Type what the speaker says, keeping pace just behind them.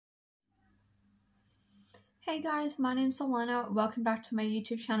Hey guys, my name's Alana. Welcome back to my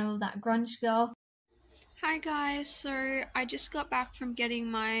YouTube channel, That Grunge Girl. Hi guys, so I just got back from getting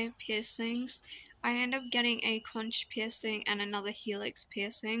my piercings. I ended up getting a conch piercing and another helix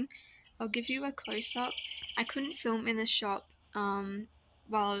piercing. I'll give you a close-up. I couldn't film in the shop while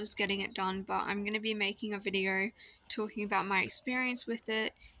I was getting it done, but I'm going to be making a video talking about my experience with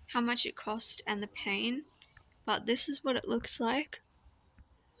it, how much it cost, and the pain. But this is what it looks like.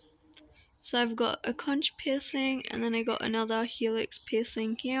 So I've got a conch piercing and then I got another helix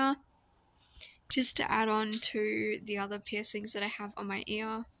piercing here, just to add on to the other piercings that I have on my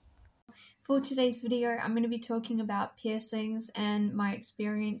ear. For today's video, I'm going to be talking about piercings and my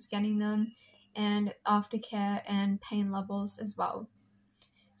experience getting them and aftercare and pain levels as well.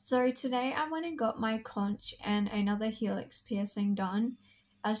 So today I went and got my conch and another helix piercing done.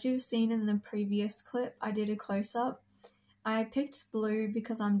 As you've seen in the previous clip, I did a close-up. I picked blue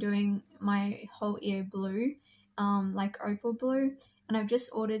because I'm doing my whole ear blue, like opal blue, and I've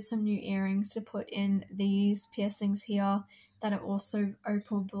just ordered some new earrings to put in these piercings here that are also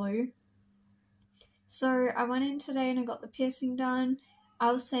opal blue. So I went in today and I got the piercing done.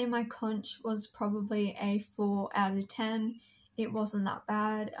 I would say my conch was probably a 4 out of 10. It wasn't that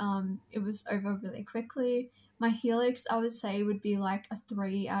bad. It was over really quickly. My helix, I would say, would be like a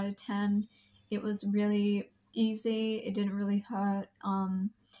 3 out of 10. It was really easy, it didn't really hurt,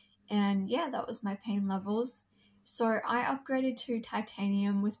 and yeah, that was my pain levels. So I upgraded to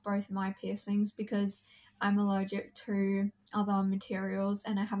titanium with both my piercings because I'm allergic to other materials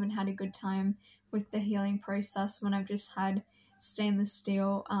and I haven't had a good time with the healing process when I've just had stainless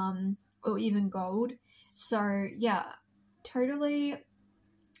steel or even gold. So yeah, totally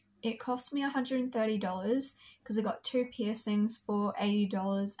it cost me $130 because I got 2 piercings for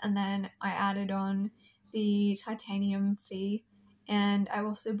 $80 and then I added on the titanium fee, and I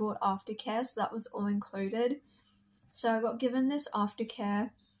also bought aftercare, so that was all included. So I got given this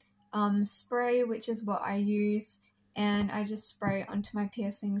aftercare spray, which is what I use, and I just spray it onto my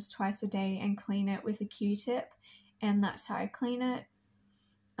piercings twice a day and clean it with a Q-tip, and that's how I clean it.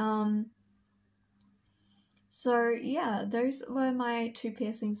 So yeah, those were my 2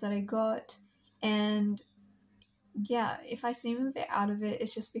 piercings that I got, and yeah, if I seem a bit out of it,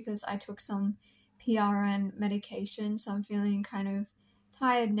 it's just because I took some PRN medication, so I'm feeling kind of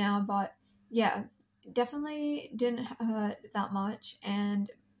tired now, but yeah, definitely didn't hurt that much, and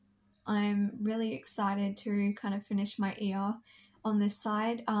I'm really excited to kind of finish my ear on this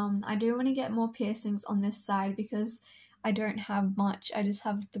side. I do want to get more piercings on this side because I don't have much. I just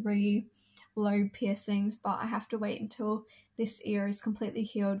have 3 lobe piercings, but I have to wait until this ear is completely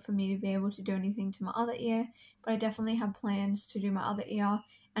healed for me to be able to do anything to my other ear. But I definitely have plans to do my other ear,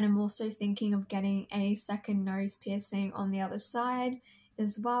 and I'm also thinking of getting a second nose piercing on the other side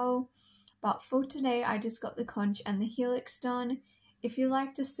as well. But for today, I just got the conch and the helix done. If you'd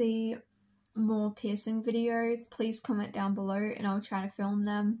like to see more piercing videos, please comment down below and I'll try to film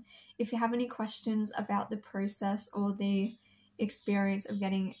them. If you have any questions about the process or the experience of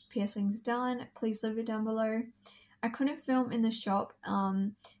getting piercings done, please leave it down below. I couldn't film in the shop,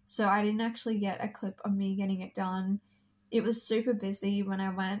 so I didn't actually get a clip of me getting it done. It was super busy when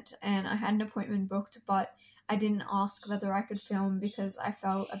I went and I had an appointment booked, but I didn't ask whether I could film because I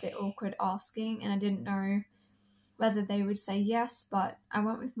felt a bit awkward asking and I didn't know whether they would say yes, but I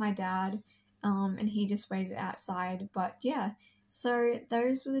went with my dad, and he just waited outside. But yeah, so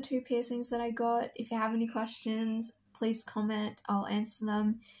those were the 2 piercings that I got. If you have any questions, please comment, I'll answer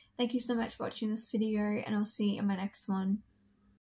them. Thank you so much for watching this video, and I'll see you in my next one.